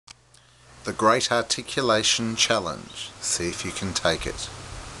The Great Articulation Challenge. See if you can take it.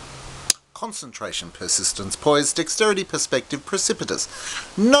 Concentration, persistence, poise, dexterity, perspective, precipitous.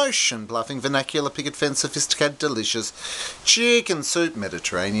 Notion, bluffing, vernacular, picket, fence, sophisticated, delicious. Chicken soup,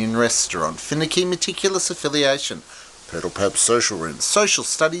 Mediterranean restaurant. Finicky, meticulous, affiliation. Peddle, pabst, social room. Social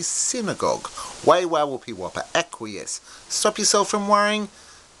studies, synagogue. Way, wow, whoopy, whopper, acquiese. Stop yourself from worrying.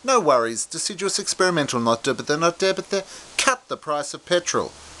 No worries. Deciduous, experimental, not there, but they're not there, but they're. Cut the price of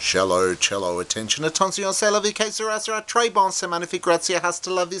petrol. Shallow, cello, attention, attention, cello, sera, tre bon, magnifique, Gratzia,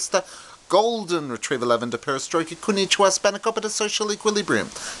 Hasta, vista. Golden retriever, lavender, perestroika, kooniichua, spanikopita, social equilibrium.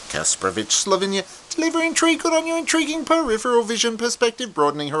 Kasprowicz, Slovenia. Deliver intrigue, good on your intriguing peripheral vision, perspective,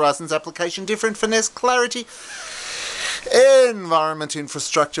 broadening horizons, application, different, finesse, clarity. Environment,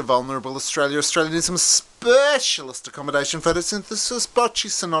 infrastructure, vulnerable, Australia, Australianism, specialist accommodation, photosynthesis, bocce,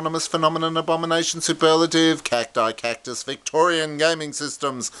 synonymous, phenomenon, abomination, superlative, cacti, cactus, Victorian gaming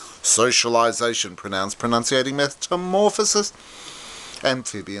systems, socialisation, pronounced, pronunciating, metamorphosis,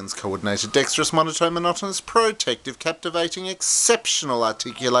 amphibians, coordinated, dexterous, monotone, monotonous, protective, captivating, exceptional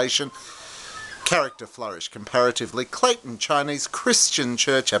articulation, character, flourish, comparatively, Clayton Chinese Christian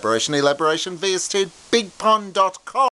Church, aberration, elaboration, vst, bigpond.com.